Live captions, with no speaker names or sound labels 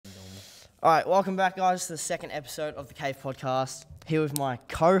All right, welcome back, guys, to the second episode of the Cave Podcast. Here with my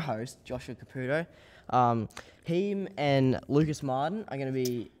co-host, Joshua Caputo. Him and Lucas Martin are going to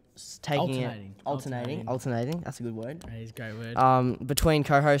be taking alternating. That's a good word. That is a great word. Between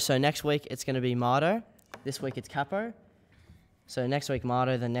co-hosts. So next week it's going to be Mardo. This week it's Cappo. So next week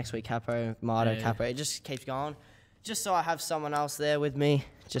Mardo, then next week Cappo, Cappo. It just keeps going. Just so I have someone else there with me,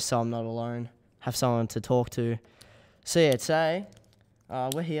 just so I'm not alone. Have someone to talk to. So yeah, today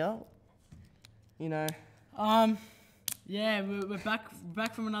we're here. You know. Yeah, we're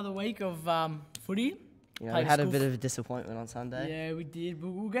back from another week of footy. You know, we had a bit of a disappointment on Sunday. Yeah, we did. But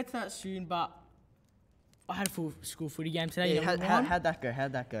we'll get to that soon. But I had a full school footy game today. Yeah, how'd that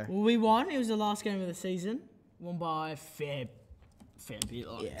go? Well, we won. It was the last game of the season. Won by a fair bit,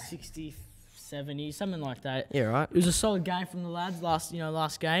 like 60, 70, something like that. Yeah, right. It was a solid game from the lads last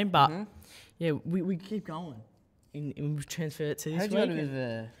game. But yeah, we keep going. And we transfer it to this week. How'd you have a bit of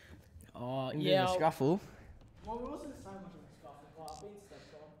a scruffle? Well, it wasn't so much of a scruffle, but I've been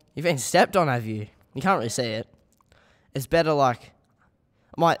stepped on. You've been stepped on, have you? You can't really see it. It's better, like...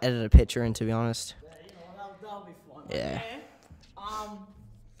 I might edit a picture in, to be honest. Yeah, you know, that'll be fun. Yeah.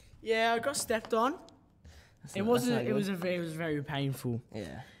 Yeah, I got stepped on. It was very painful.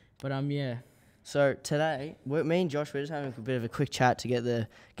 Yeah. But yeah. So today, me and Josh, we're just having a bit of a quick chat to get the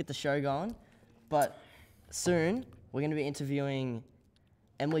show going. But soon, we're going to be interviewing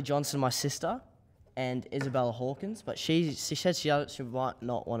Emily Johnson, my sister, and Isabella Hawkins. But she said she might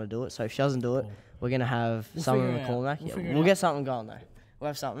not want to do it. So if she doesn't do it, we're going to have someone in the corner. We'll get something going, though. We'll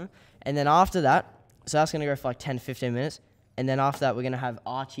have something. And then after that, so that's going to go for like 10, 15 minutes. And then after that, we're going to have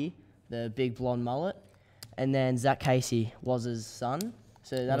Archie, the big blonde mullet. And then Zach Casey, Waz's son.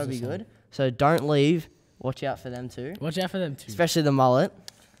 So that'll be good. So don't leave. Watch out for them too. Especially the mullet.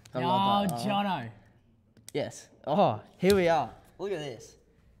 Oh, Jono. Yes. Oh, here we are. Look at this.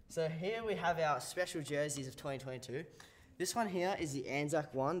 So here we have our special jerseys of 2022. This one here is the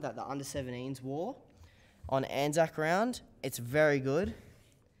Anzac one that the under-17s wore on Anzac round. It's very good.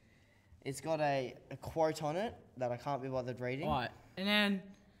 It's got a quote on it that I can't be bothered reading. All right. And then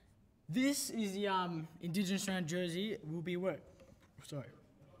this is the Indigenous round jersey. We'll be wearing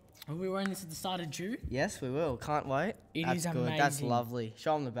this at the start of June. Yes, we will. Can't wait. That's good. Amazing. That's lovely.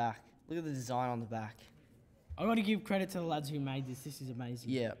 Show them the back. Look at the design on the back. I got to give credit to the lads who made this. This is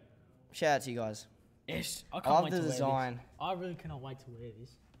amazing. Yeah. Shout out to you guys. Yes, I love the design. I really cannot wait to wear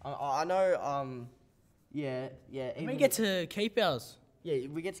this. I know. Yeah. We get to keep ours. Yeah,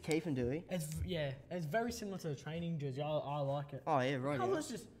 we get to keep them, do we? It's very similar to the training jersey. I like it. Oh yeah, right.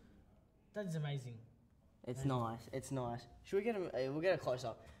 That is amazing. It's nice. Should we get them? We'll get a close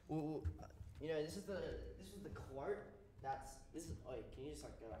up. You know, this is the quote. Can you just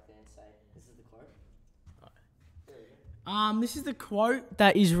like go back there and say this is the quote? This is the quote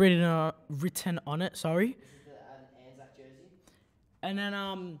that is written on it. Sorry. This is the Anzac jersey. And then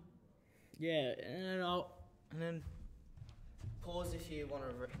and then pause if you want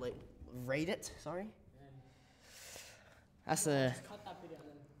to read it. Sorry. That's Just cut that bit out and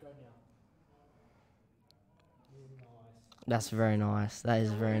then go now. Nice. That's very nice. That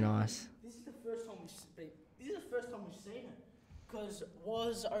is very nice. This is the first time we've seen it. Because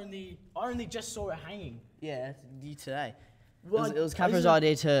I only just saw it hanging. Yeah, you today. Well, it was Cappo's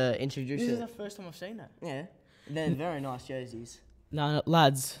idea to introduce it. This is the first time I've seen it. Yeah. They're very nice jerseys. No,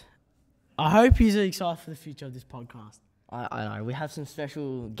 lads. I hope you're excited for the future of this podcast. I know. We have some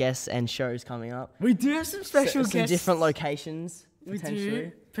special guests and shows coming up. We do have some special guests. Some different locations,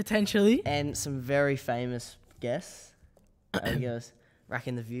 potentially. And some very famous guests. I guess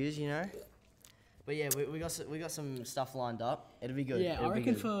racking the views, you know. But yeah, we got some stuff lined up. It'll be good. Yeah, I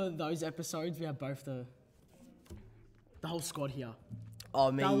reckon for those episodes we have both the whole squad here.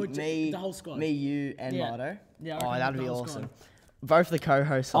 Oh, the whole squad. Me, you, and Mardo. Yeah. Oh, that'd be awesome. Both the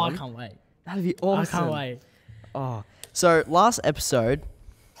co-hosts. I can't wait. That'd be awesome. I can't wait. Oh, so last episode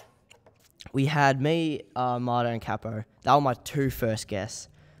we had me, Mardo, and Cappo. That were my two first guests.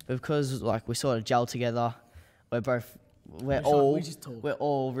 But because we sort of gelled together, we're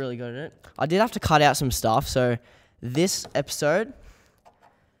all really good at it. I did have to cut out some stuff, so this episode,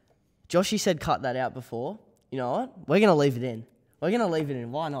 Joshy said cut that out before. You know what? We're gonna leave it in.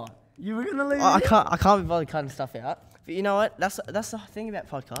 Why not? You were gonna leave it in? I can't be bothered cutting stuff out. But you know what? That's the thing about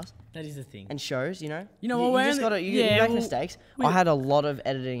podcasts. That is the thing. And shows, you know. You know what? You just gotta make mistakes. I had a lot of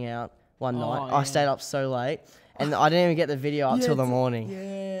editing out one night. Yeah. I stayed up so late. And I didn't even get the video up till the morning.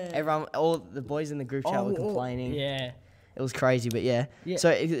 Yeah. All the boys in the group chat were complaining. Yeah. It was crazy, but yeah. So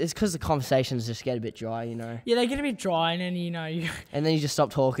it's because the conversations just get a bit dry, you know. Yeah, they get a bit dry, and then and then you just stop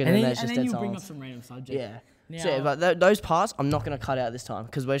talking, and then it's just dead silence. And then you bring up some random subject. Yeah. So, yeah, but those parts I'm not going to cut out this time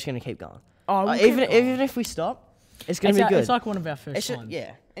because we're just going to keep going. Oh, we'll even keep going. even if we stop, it's going to be good. It's like one of our first ones.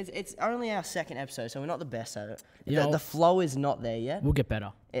 Yeah, it's only our second episode, so we're not the best at it. Yeah, The flow is not there yet. We'll get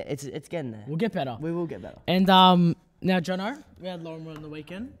better. It's getting there. We'll get better. We will get better. And now, Jono, we had Lorimer on the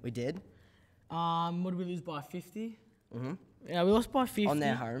weekend. We did. What did we lose by 50? Mm-hmm. Yeah, we lost by 50 On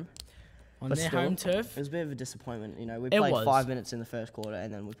their home. on But their still, home turf. It was a bit of a disappointment. You know, we It played was. 5 minutes in the first quarter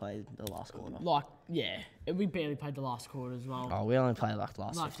and then we played the last quarter. Like, yeah, we barely played the last quarter as well. Oh, we only played like the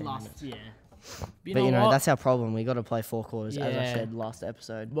last 15 minutes. Yeah. But you know, what? that's our problem. We got to play 4 quarters, as I Yeah. said last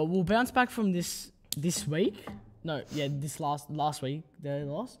episode. Well, we'll bounce back from this week. No, yeah, this last week they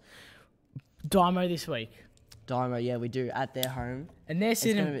lost. Dymo this week. Dymo, yeah, we do at their home. And they're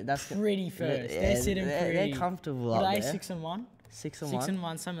sitting gonna be- that's go- pretty first. Yeah, They're sitting pretty. They're comfortable What up are they, there. 6-1? 6-1.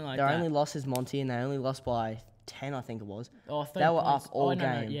 6-1, something like Their that. only loss is Monty, and they only lost by 10, I think it was. Oh, 30 They were points. up all Oh,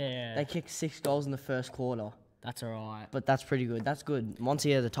 no, no, game. yeah. They kicked 6 goals in the first quarter, That's all right. but that's pretty good. That's good.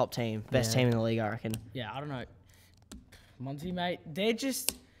 Monty are the top team, best Yeah. team in the league, I reckon. Yeah, I don't know. Monty, mate, they're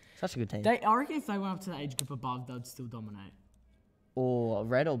just... Such a good team. I reckon if they went up to the age group above, they'd still dominate. Or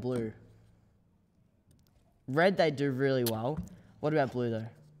red or blue? Red, they do really well. What about blue, though?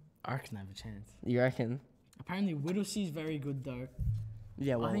 I reckon they have a chance. You reckon? Apparently, Whittlesy's very good, though.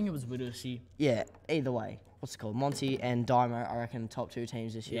 Yeah, well, I think it was Whittlesey. yeah, either way. What's it called? Monty and Dymo, I reckon, top 2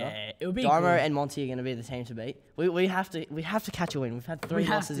 teams this year. Yeah, it'll be Dymo good. and Monty are going to be the team to beat. We have to catch a win. We've had 3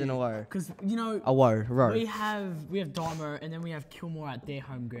 losses in a row. Because, you know, A row. we have Dymo and then we have Kilmore at their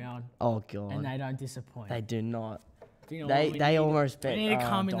home ground. Oh, God. And they don't disappoint. They do not. Do you know They what? We they need- almost They beat need to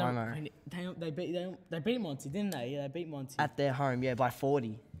come in Dymo the... They beat Monty, didn't they? Yeah, they beat Monty. at their home, yeah, by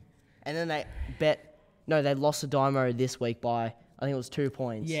 40. And then they lost to Dymo this week by, I think it was 2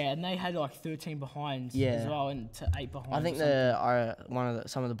 points. Yeah, and they had like 13 behinds Yeah. as well, and to 8 behind. I think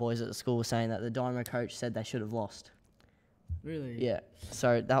some of the boys at the school were saying that the Dymo coach said they should have lost. Really? Yeah,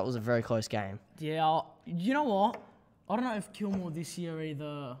 so that was a very close game. Yeah, you know what? I don't know if Kilmore this year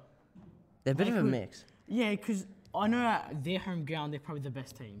either... They're a bit They of a could- mix. Yeah, because I know at their home ground, they're probably the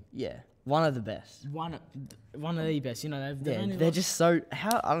best team. Yeah, one of the best. One of the best. You know, they've Yeah, only they're lost- just so, I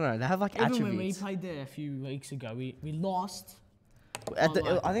don't know, they have like Even attributes. when we played there a few weeks ago, we lost. At the,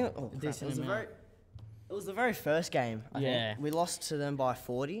 like I think crap, decent it amount. was the very first game. I Yeah. think. We lost to them by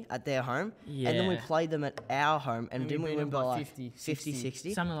 40 at their home, and then we Yeah. played them at our home, and didn't we beat win them by by like 50,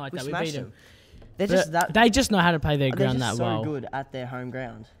 60? something like We that. We smashed beat them. They're But just that. they just know how to play their They're ground just that so well. good at their home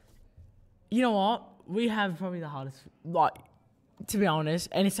ground. You know what? We have probably the hardest, like, to be honest,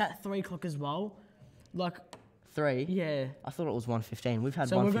 and it's at 3 o'clock as well. Like, 3. yeah. I thought it was 1:15. We've had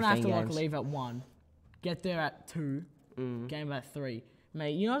So we're 1:15 gonna have to games. like leave at 1, get there at 2, game at 3.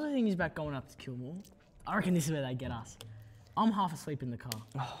 Mate, you know what the thing is about going up to Kilmore? I reckon this is where they get us. I'm half asleep in the car.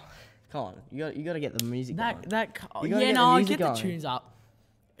 Come on, you got to get the music going. You gotta yeah, get the no, I music get the going. tunes up.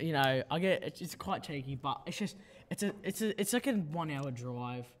 You know, I get it's quite cheeky, but it's just it's like a 1 hour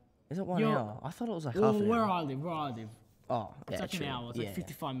drive. Is it 1 You're- hour? I thought it was like Well, half an where hour. I live, Oh, it's yeah, like true. an hour. It's yeah. like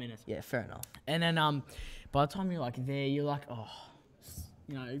 55 minutes. Yeah, fair enough. And then by the time you're like there, you're like, oh,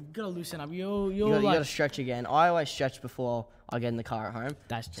 you know, you gotta loosen up. You're You got like, to stretch again. I always stretch before I get in the car at home.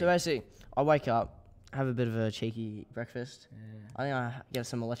 That's So true. basically, I wake up, have a bit of a cheeky breakfast. I think I get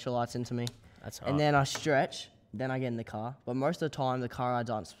some electrolytes into me. That's And then I stretch, then I get in the car. But most of the time, the car rides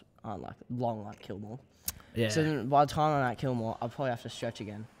aren't like long like Kilmore. yeah. So then by the time I'm at Kilmore, I'll probably have to stretch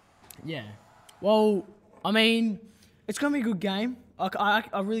again. Yeah. Well, I mean, it's going to be a good game. I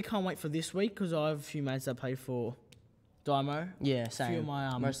really can't wait for this week because I have a few mates that play for Dymo. Yeah, Few same. of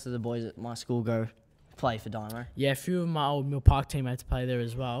my, Most of the boys at my school go play for Dymo. Yeah, a few of my old Mill Park teammates play there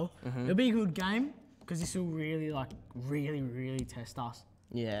as well. Mm-hmm. It'll be a good game because this will really, really test us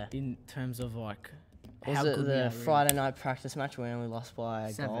Yeah. in terms of, like, Was how it good we are, the really. Friday night practice match where we only lost by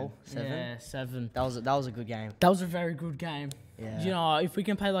a goal? 7? Yeah, 7. That was a good game. That was a very good game. Yeah. You know, if we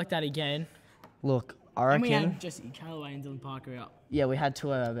can play like that again. Look, I And we reckon. had Jesse Callaway and Dylan Parker out. Yeah, we had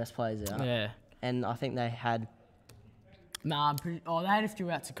 2 of our best players out. Yeah. And I think they had. Nah, they had a few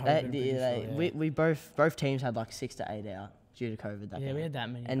out to COVID. I'm pretty sure, yeah. We both teams had like 6 to 8 out due to COVID that Yeah, game. we had that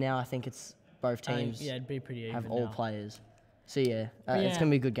many. And now I think it's both teams Yeah, it'd be pretty even have all now. players. So yeah, But it's yeah. gonna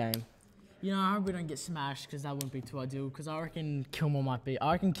be a good game. You know, I hope we don't get smashed because that wouldn't be too ideal. Because I reckon Kilmore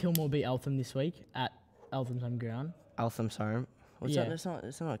beat Eltham this week at Eltham's home ground. Eltham's home. What's Yeah. that?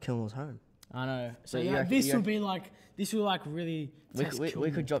 It's not Kilmore's home. I know. So But you yeah, reckon- this you will reckon- be like really test We Kilmore.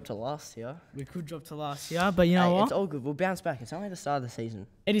 could drop to last year. We could drop to last year, but you know Hey, what? it's all good. We'll bounce back. It's only the start of the season.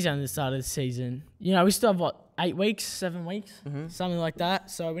 It is only the start of the season. You know, we still have 8 weeks, 7 weeks, Mm-hmm. something like that.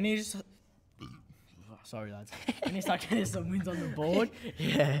 So we need to. Sorry, lads. We need to start getting some wins on the board.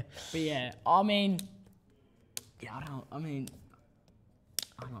 Yeah. But yeah, I mean, Yeah, I'm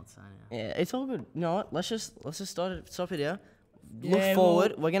not saying it. Yeah, it's all good. You know what? Let's just stop it here. Yeah, Look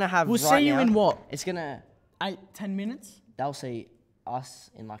forward. We're gonna have. We'll right see you now, in what? It's gonna. 10 minutes? They'll see us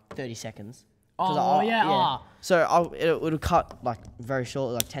in like 30 seconds. So, It'll cut like very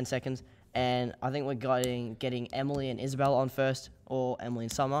short, like 10 seconds. And I think we're getting Emily and Isabel on first, or Emily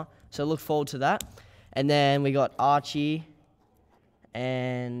and Summer. So look forward to that. And then we got Archie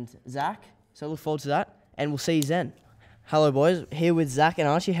and Zach. So look forward to that. And we'll see you then. Hello, boys. Here with Zach and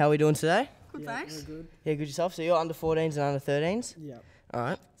Archie. How are we doing today? Good, thanks. We're good. Yeah, good yourself. So you're under 14s and under 13s. Yeah. All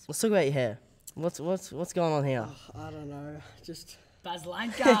right. Let's talk about your hair. What's going on here? I don't know. Just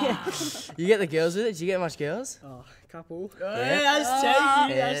Baslanka. You get the girls with it? Did you get much girls? couple. That's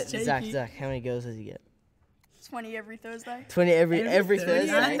cheeky. That's cheeky. Zach, how many girls does he get? 20 every Thursday. 20 every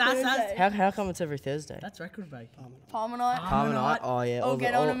Thursday. That's How come it's every Thursday? That's record break. Palmer night. Palmer night. Oh yeah. I'll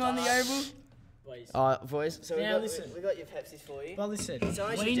get on him on the oval. Boys. So Now we listen. got your Pepsis for you. But listen, It's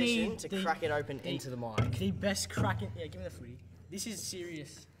only we tradition need to crack it open into the mic. the best cracking. Yeah, give me the footy. This is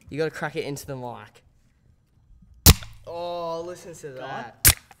serious. You got to crack it into the mic. Oh, listen to that.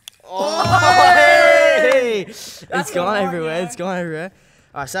 Oh, hey! It's gone everywhere. yeah. It's gone everywhere.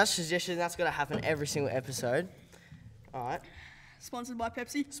 All right, so that's a suggestion. That's got to happen every single episode. All right. Sponsored by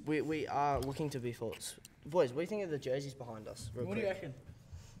Pepsi. We are looking to be thoughts. Boys, what do you think of the jerseys behind us? Real What do you quick? reckon?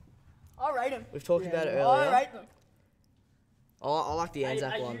 I'll rate him. We've talked about it I'll earlier. rate them. I like the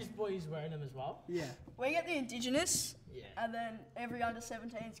Anzac Are one. you boys wearing them as well? Yeah. We get the Indigenous, Yeah. and then every under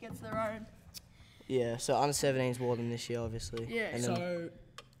 17s gets their own. Yeah, so under 17s wore them this year, obviously. Yeah. And then, So,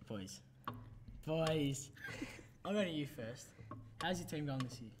 boys, I'm going to you first. How's your team going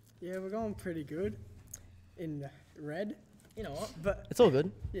this year? Yeah, we're going pretty good in red. You know what? But it's all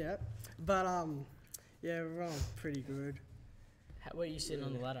good. yeah. But yeah, we're going pretty good. Where are you sitting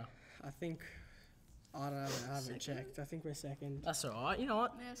on the ladder? I think I don't know, I haven't checked. I think we're second. That's all right. You know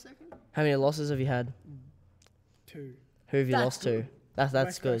what? Yeah, second. How many losses have you had? 2. Who have you That's lost good. to? That's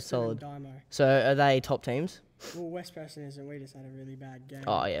West good, Preston solid. and Dymo. So are they top teams? Well, West Preston isn't. We just had a really bad game.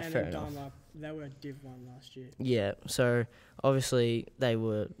 Oh, yeah, and fair then enough. Dymo, they were Div 1 last year. Yeah. So obviously they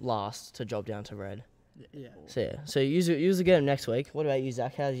were last to drop down to red. Yeah. So you usually get them next week. What about you,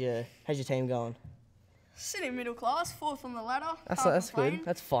 Zach? How's your team going? Sitting middle class, fourth on the ladder. That's Can't good. complain.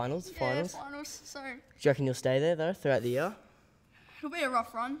 That's finals. Yeah, Finals. finals. So Do you reckon you'll stay there though throughout the year? it'll be a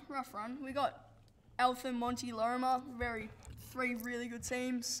rough run. We got Eltham, Monty, Lorimer. Three really good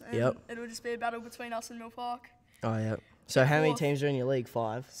teams. And Yep. it'll just be a battle between us and Mill Park. Oh yeah. So how many Fourth. teams are in your league?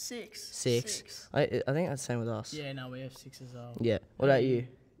 5, Six. 6. I think that's the same with us. Yeah, no, we have 6 as well. Yeah. What about you?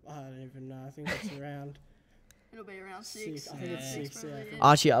 I don't even know. I think it's around. It'll be around 6. I think it's Yeah. 6. Yeah. probably,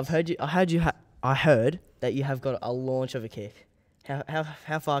 Archie, I heard that you have got a launch of a kick.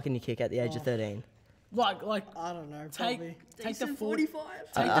 How far can you kick at the age of 13? Like, I don't know. take Probably. the Decent 40. 45.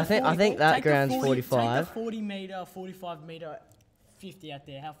 I think that ground's 45. Take the 40 meter, 45 meter, 50 out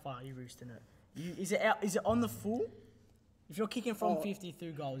there. How far are you roosting it? Is it on the full? If you're kicking from 50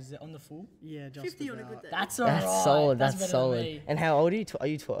 through goals, is it on the full? Yeah, just 50 on a about. good day. That's all right. That's solid. That's That's better than solid. me. And how old are you? Are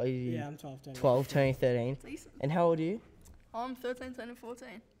you 12? Yeah, I'm 12. 12, turning 13. Decent. And how old are you? I'm 13, turning 14.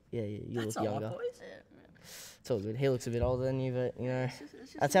 Yeah, you That's look all right, younger. boys. Yeah. It's all good. He looks a bit older than you, but you know, It's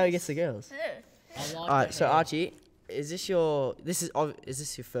just that's how he gets the girls. Yeah. I like All right, the so hair. Archie, is this your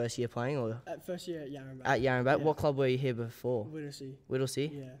first year playing or At first year at Yarrambat. at Yarrambat? Yeah. What club were you here before? Whittlesea.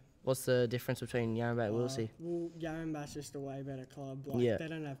 Whittlesea. Yeah. What's the difference between Yarrambat and Whittlesea? Well, Yarrambat's just a way better club. Like, Yeah. They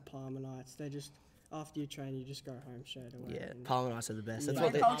don't have Palmer nights. They just, after you train, you just go home straight away. Yeah, and- Palmer Knights are the best. That's Yeah.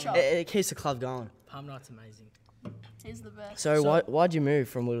 what Great culture. it keeps the club going. Palm Knight's amazing. He's the best. So, why'd you move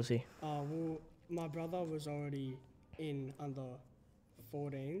from Whittlesea? Well, my brother was already in under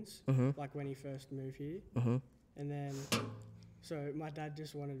 14s, like when he first moved here. And then, so my dad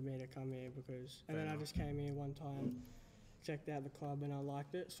just wanted me to come here because, and then I just came here one time, checked out the club and I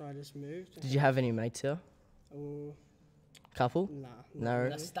liked it, so I just moved. Did you have any mates here? Oh, Couple? nah. No.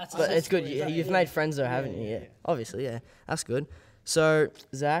 really. That's But it's good. Yeah. You've made friends though, haven't you? Yeah. Obviously, yeah. That's good. So,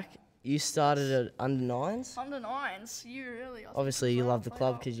 Zach, you started at under 9s. Under 9s. You really. I Obviously, you love the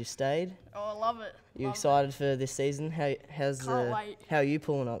club because you stayed. Oh, I love it. You Love excited for this season? How's Can't wait. how are you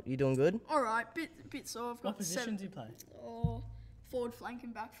pulling up? You doing good? it. All right, bit sore. I've got What position do you play? Oh, forward flank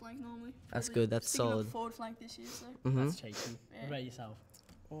and back flank normally. That's Probably good, that's sticking with solid. Forward flank this year, so. That's cheeky. What Yeah. about yourself?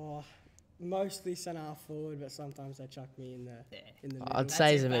 Oh, mostly centre half forward, but sometimes they chuck me in the middle. I'd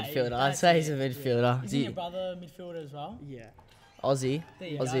say he's a it, mate. midfielder. I'd That's say he's it. a midfielder. Isn't your brother a midfielder as well? Yeah. Aussie, There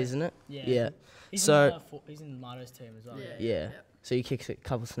you Aussie, go. isn't it? Yeah. Yeah. He's So he's in Marto's team as well. Yeah. yeah. So you kick a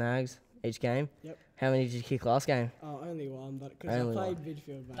couple snags. each game. Yep. How many did you kick last game? Oh, only one, but because I Only played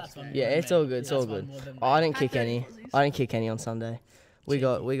midfield most That's games. fine. Yeah, More it's than all me. good. It's That's all fine, good. more than me. I didn't Had kick 30 any. Aussies. I didn't kick any on Sunday. We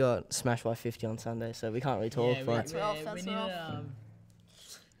Cheeky. got smashed by 50 on Sunday, so we can't really talk. Yeah, but That's rough, we that's need rough. to,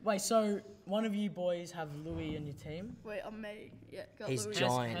 wait, so one of you boys have Louis on your team? Wait, I'm me. Yeah, got he's Louis.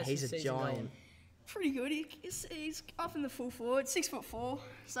 giant. how's He's his a season giant. going? Pretty good. He's up in the full forward, 6'4".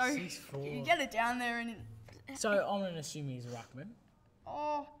 So 6'4". you get it down there and So I'm going to assume he's a ruckman.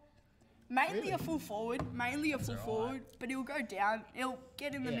 oh, mainly a full forward, alright. but he'll go down. He'll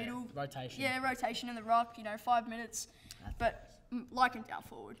get in the Yeah, middle. rotation. Yeah, rotation in the ruck. 5 minutes, but like him down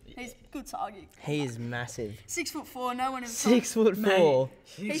forward. He's good target. He is massive. 6'4", no one in 6'4".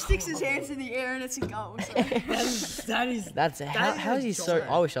 He sticks his hands in the air and it's a goal. So. that is That's how is he so?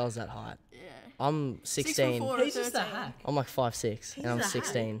 giant. I wish I was that height. Yeah. I'm 16. 6'4" He's just a 13. hack. I'm like 5'6", and He's I'm a hack.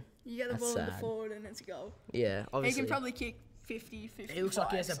 16. You get the That's ball in the sad. forward and it's a goal. Yeah, He obviously. can probably kick 50, 55. He looks like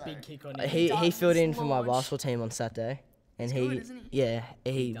he has a so. big kick on him. He does, filled in it's for my large. basketball team on Saturday, and He's good, isn't he? yeah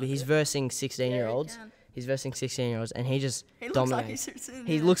he's versing 16-year-olds. can. He's versing 16-year-olds, and he just He looks like he dominates. suits in.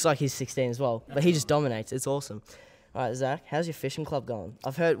 He yeah. looks like he's 16 as well, but he just dominates. It's awesome. All right, Zach, how's your fishing club going?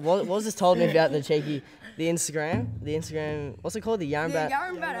 I've heard what was this told me about the Instagram. What's it called? The The Yarnbat.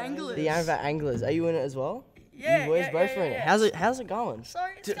 Yarnbat Anglers. The Yarnbat Anglers. Are you in it as well? Yeah, You boys yeah, both yeah, are in it. yeah. How's it going? So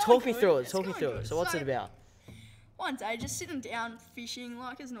it's Talk going me good. through it. It's Talk me going through it. good. So what's it about? One day, just sitting down fishing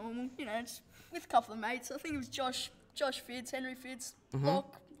like as normal, just with a couple of mates. I think it was Josh Fitz, Henry Fitz, Mm-hmm.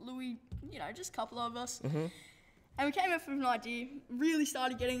 Locke, Louis, just a couple of us. And we came up with an idea, really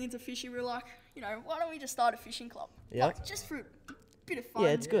started getting into fishing. We were like, why don't we just start a fishing club? Yeah. Like, just for a bit of fun. Yeah,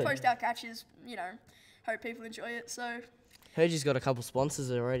 it's good. Post our catches, hope people enjoy it. So Heard you've got a couple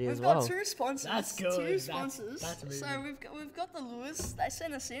sponsors already we've as got well. two sponsors. That's good. Two That's- sponsors. that's really so good. we've got the lures. They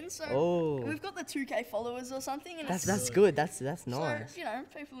sent us in. So Oh. we've got the 2K followers or something. And That's good. That's nice. So,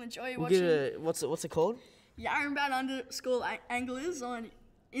 people enjoy We'll watching. give it what's it called? Yarnbat_anglers on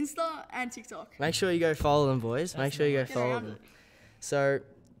Insta and TikTok. Make sure you go follow them, boys. Make sure you go Get follow around them. it. So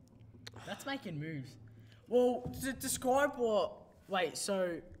That's making moves. Well, describe what.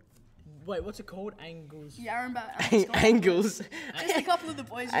 Wait, what's it called? Angles. Yarnbat angles. Just a couple of the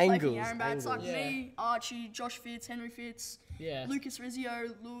boys who play for Angles, Yarnbat. It's like angles. me, Archie, Josh Fitz, Henry Fitz, Yeah. Lucas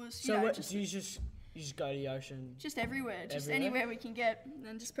Rizzio, Lewis. So what, just, you just go to the ocean. just everywhere. Just Everywhere? anywhere we can get.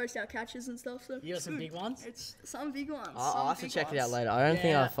 And just post our catches and stuff. So You got it's some good. big ones? It's some big ones. I'll some have to big check it out ones. later. I don't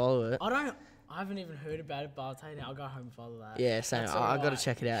think Yeah. I follow it. I haven't even heard about it, but I'll tell you now. I'll go home and follow that. Yeah, same. That's I got to alright.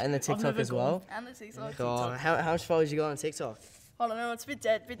 check it out. And the TikTok never as gone- well. And the TikTok. God, how much followers you got on TikTok? I don't know. It's a bit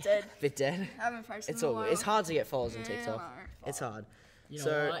dead. Bit dead. Haven't posted It's in a all good. while. It's hard to get followers on Yeah, TikTok. I know. It's hard. You know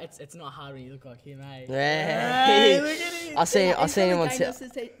So- what? It's not hard when you look like him, eh? Hey, look at him. I seen He's him probably on gained TikTok. us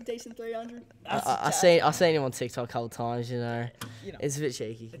a decent 300. I seen him on TikTok a couple times. You know. It's a bit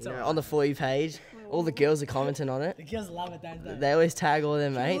cheeky. It's You know, alright. on the For You page, all the girls are commenting on it. The girls love it, don't they? They always tag all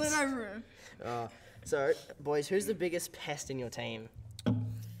their Pulling mates. over him. So, boys, who's the biggest pest in your team?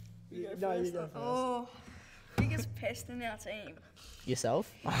 No, you go first. Oh, biggest pest in our team.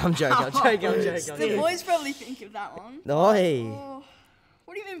 Yourself? I'm joking. I'm joking. I'm joking. The boys probably think of that one. No, hey. Oh,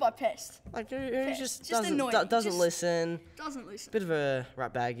 what do you mean by pest? Like who Pest. just Just doesn't annoying. doesn't Just- listen? Doesn't listen. Bit of a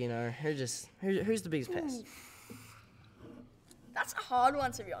rat bag, who's the biggest pest? That's a hard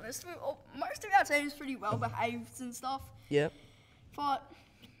one to be honest. Most of our team's pretty well behaved and stuff, Yep. but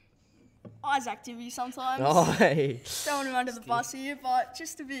Isaac Divvy sometimes. Oh, hey. Throwing him under the bus here, but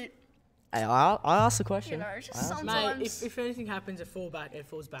just a bit, Hey, I asked the question. just I asked- sometimes. Mate, if anything happens, it falls back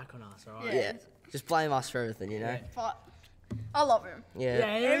on us, alright? Yeah. Yeah. Just blame us for everything, But I love him. Yeah.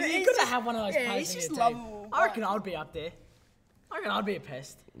 Yeah, you He's gotta just- have one of those yeah, players he's in just your team. lovable, I reckon but- I'd be up there. I reckon I'd be a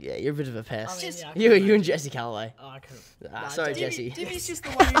pest. Yeah, you're a bit of a pest. I mean, Just- yeah, I You and Jesse Calloway. Oh, I could. Ah, sorry, Jesse. Jesse. Divvy's just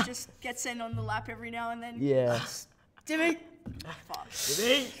the one who just gets sent on the lap every now and then. Yeah. Divvy. Fuck.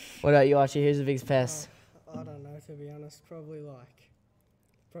 What about you, Archie? Who's the biggest pest? I don't know, to be honest. Probably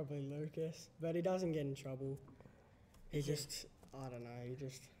Lucas. But he doesn't get in trouble. He just, I don't know,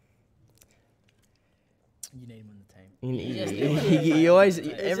 You need him on the team. You always It's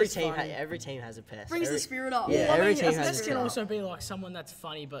every just team funny. every team has a pest. Brings Every- the spirit up. Yeah, I every mean, team has This a can pest. also be like someone that's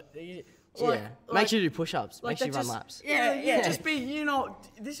funny, but Yeah, like, makes you do push-ups. like Makes you that run just- laps. Yeah. Just be,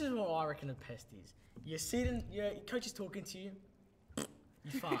 this is what I reckon a pest is. You're sitting, your coach is talking to you.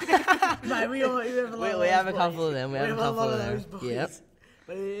 You fuck. Mate, we have a lot of We have those a couple boys. of them. We have a couple lot of those them. boys. Yep.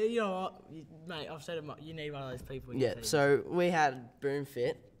 But you know what, mate, I've said it. You need one of those people. In your Yeah. team. So we had Boom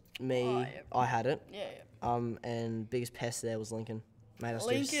Fit. Me, Oh, yep. I had it. Yeah. And biggest pest there was Lincoln. Made us do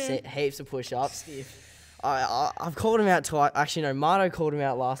Lincoln. heaps of push-ups. I've called him out twice. Actually, no, Marto called him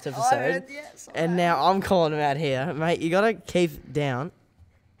out last episode. Yes. And now I'm calling him out here. Mate, you got to keep down.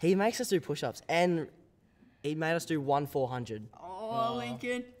 He makes us do push-ups, and he made us do 400 Oh,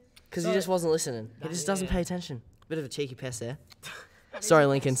 Lincoln. because he just wasn't listening. He just doesn't pay attention. Bit of a cheeky pest there. Sorry,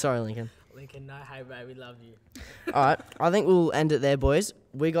 Lincoln. Sorry, Lincoln. Lincoln, no, hey, bro, we love you. All right, I think we'll end it there, boys.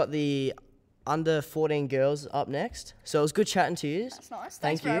 We got the under 14 girls up next. So it was good chatting to you. That's nice. Thank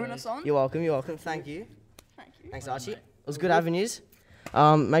Thanks for you. having us on. You're welcome. You're welcome. Thank you. Thank you. Thanks, Archie. It was good having yous.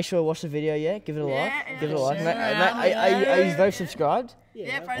 Make sure to watch the video. Yeah, give it a like. Yeah, Give it a like. sure. Are you both subscribed?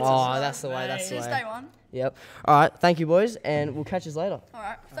 Yeah, friends. Oh, that's the way. That's the Since way. day one. Yep. All right. Thank you, boys, and we'll catch you later. All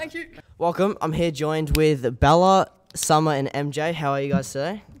right. Thank you. Welcome. I'm here joined with Bella, Summer, and MJ. How are you guys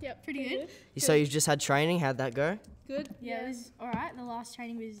today? Yep, Pretty good. So you've just had training. How'd that go? Good. Yeah, it was alright. The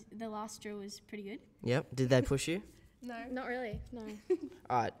last drill was pretty good. Yep. Did they push you? No. Not really. No.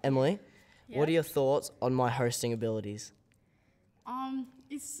 All right, Emily. What are your thoughts on my hosting abilities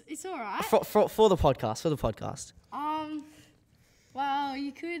It's alright. for the podcast? For the podcast. Well,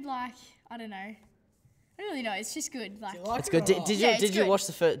 you could I don't know. I don't really know. It's just good. Like, It's good. Did you Yeah, it's did you good. watch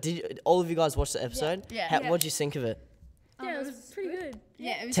the first? Did you, all of you guys watch the episode? Yeah. What'd you think of it? Yeah, it was pretty good.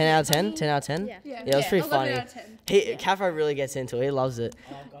 yeah, it was 10 good. out of 10. 10 out of 10. Yeah. Yeah, it was pretty 11 funny. out of 10. Cappo really gets into it. He loves it.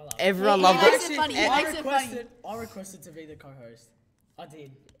 Oh, God, I love it. Everyone He loved likes it. it funny. He likes it funny. I requested to be the co-host. I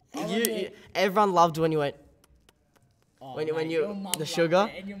did. Everyone loved when you went. Oh, when mate, you your mum the loved sugar.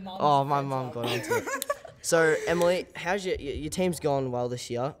 it, and your mum's Oh, my friends mum loved got it. onto it. So Emily, how's your team's gone well this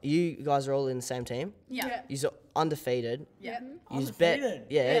year? You guys are all in the same team. Yeah. You're undefeated. Yeah. You bet. Undefeated?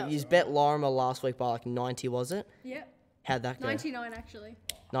 Yeah. You bet Lorimer last week by like 90, was it? Yeah. How'd that go? 99 actually.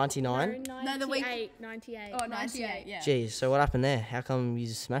 99. No, the week- 98. Oh, 98. Yeah. Jeez. So what happened there? How come you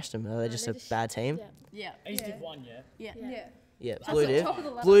just smashed them? Are they just they a just- bad team? Yeah. Yeah. He's Div 1, yeah? Yeah. Yeah. That's Blue the Div. top of the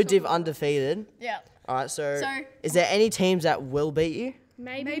level, Blue top Div of the- undefeated. Yeah. All right. So, So- is there any teams that will beat you?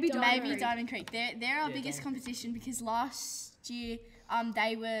 Maybe Maybe Diamond Creek. They're our biggest Diamond competition because last year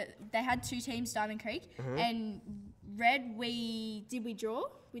they had two teams, Diamond Creek Mm-hmm. and Red. Did we draw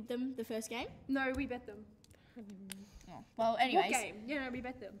with them the first game? No, we bet them. Oh, well, anyways. What game? Yeah, no, we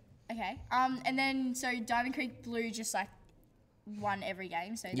bet them. Okay. And then so Diamond Creek Blue just won every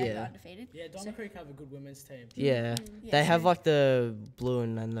game, so they were Yeah. undefeated. Yeah, Diamond Creek have a good women's team. Yeah. Yeah, They so- have like the blue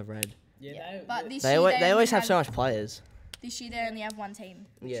and the red. Yeah, Yeah. But this They year always, they only always have so much players. This year they only have one team,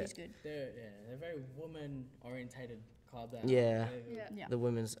 which Yeah. is good. they're a very woman-orientated club. Yeah. Yeah. The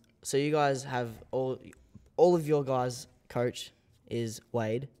women's. So you guys have all of your guys' coach is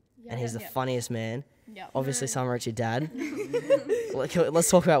Wade, and he's the Yeah. funniest man. Yeah. Obviously, Summer, it's your dad. Let's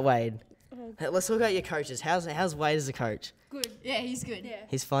talk about Wade. Let's talk about your coaches. How's Wade as a coach? Good. Yeah, he's good. Yeah.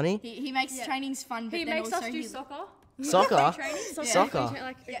 He's funny. He makes Yeah. trainings fun, but He then makes also us do he soccer. Soccer, Training. soccer,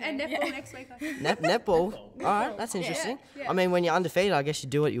 Yeah, and netball next week. I think. netball. All right, that's interesting. Yeah. I mean, when you're undefeated, I guess you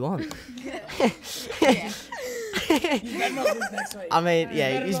do what you want. yeah. You better not lose next week. I mean,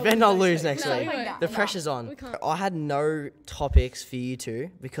 yeah, you better not lose next No, week. we won't. The pressure's on. We can't. I had no topics for you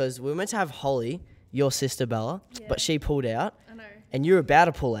two because we were meant to have Holly, your sister Bella, but she pulled out, I know. and you were about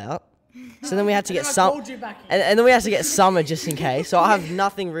to pull out. So then we had to get I some, pulled you back in. and then we had to get Summer just in case. So I have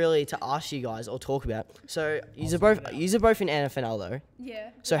nothing really to ask you guys or talk about. So you're both in NFNL though. Yeah.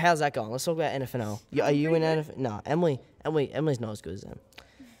 So how's that going? Let's talk about NFNL. Are you in NFNL? No, Emily's not as good as them.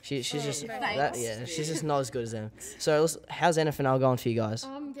 She's just Thanks. she's just not as good as them. So how's NFNL going for you guys?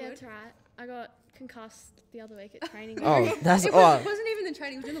 Yeah, it's right. I got concussed the other week at training. Oh, that's It oh. wasn't even the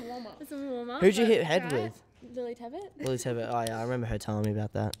training. It was in the warm up. It's a warm up. Who'd you but hit head it's right. with? Lily Tevitt. Lily Tevitt. Oh yeah, I remember her telling me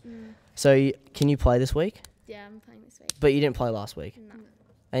about that. So can you play this week? Yeah, I'm playing this week. But you didn't play last week. No.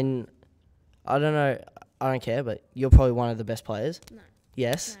 And I don't know. I don't care. But you're probably one of the best players. No.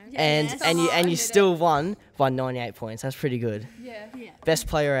 Yes. No. And Yes. and you I did it. still won by 98 points. That's pretty good. Yeah. Yeah. Best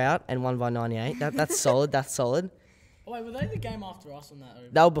player out and won by 98. That's solid. That's solid. Oh, wait, were they the game after us on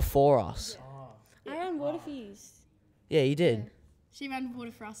that? They were before us. Oh. I ran water fuse. Yeah, you did. She ran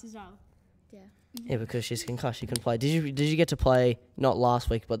water for us as well. Yeah. Yeah, because she's concussed. She couldn't play. Did you get to play not last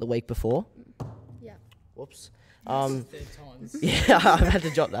week but the week before? Yeah. Whoops. Third times. Yeah, I've had to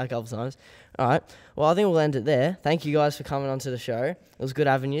drop that a couple times. All right. Well, I think we'll end it there. Thank you guys for coming onto the show. It was good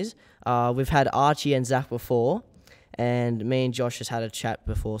avenues. We've had Archie and Zach before, and me and Josh just had a chat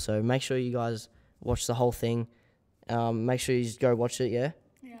before. So make sure you guys watch the whole thing. Make sure you go watch it. Yeah.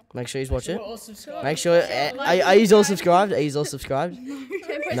 Yeah. Make sure you watch it. We're all subscribed. Make sure. Are you all subscribed? Are you all subscribed?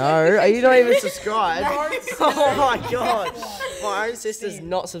 No. Are you not even subscribed? Oh my god. My own sister's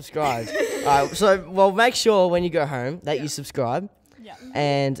not subscribed. All right. So, well, make sure when you go home that you subscribe. Yeah.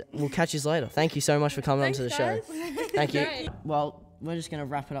 And we'll catch you later. Thank you so much for coming onto the show. Thank you. Great. Well, we're just going to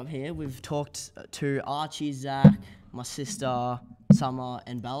wrap it up here. We've talked to Archie, Zach, my sister, Summer,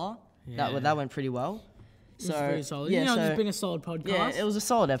 and Bella. Yeah. That went pretty well. It's So very solid. yeah, You know, so it's been a solid podcast. yeah, it was a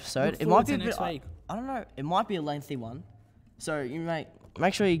solid episode. Look It forward might be to a bit. next week. I don't know. It might be a lengthy one. So you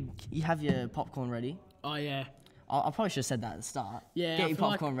make sure you have your popcorn ready. Oh yeah. I probably should have said that at the start. Yeah, I Get your feel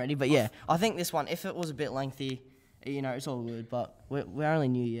like- popcorn ready. But yeah, I think this one, if it was a bit lengthy, you know, it's all good. But we're only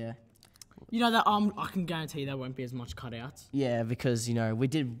new, yeah. You know that I can guarantee there won't be as much cutouts. Yeah, because you know we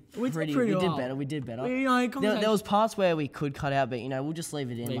did We did pretty. pretty We did well. better. We did better. You know, There was parts where we could cut out, but you know we'll just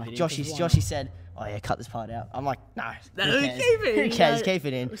leave it in. Leave Like it in, Joshy, 'cause why Joshy said, "Oh yeah, cut this part out." I'm like, no, No, who cares? keep it Who in, cares? you know. Keep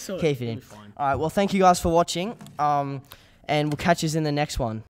it in. So Keep it it'll in. be fine. All right. Well, thank you guys for watching. And we'll catch you in the next one.